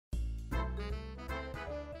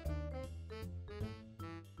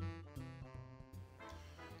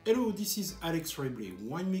Hello, this is Alex Reblay,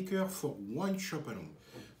 winemaker for WineShop Along.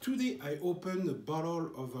 Today I open a bottle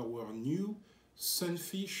of our new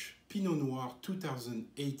Sunfish Pinot Noir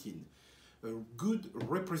 2018. A good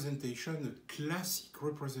representation, a classic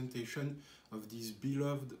representation of this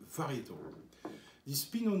beloved varietal. This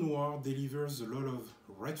Pinot Noir delivers a lot of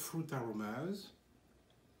red fruit aromas.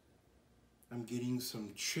 I'm getting some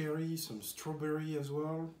cherry, some strawberry as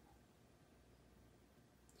well.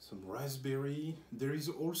 Some raspberry. There is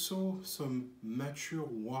also some mature,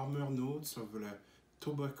 warmer notes of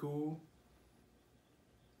tobacco,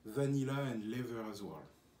 vanilla and leather as well.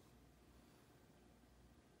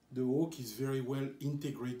 The oak is very well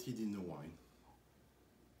integrated in the wine.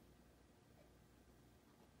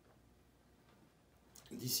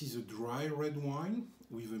 This is a dry red wine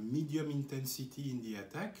with a medium intensity in the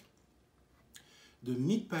attack. The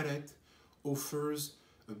mid-palate offers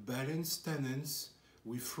a balanced tannins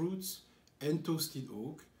with fruits and toasted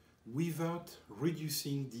oak without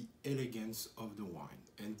reducing the elegance of the wine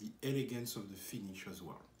and the elegance of the finish as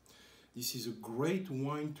well. This is a great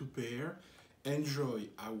wine to pair. Enjoy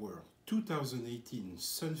our 2018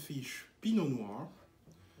 Sunfish Pinot Noir.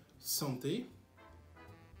 Santé.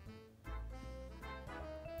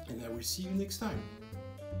 And I will see you next time.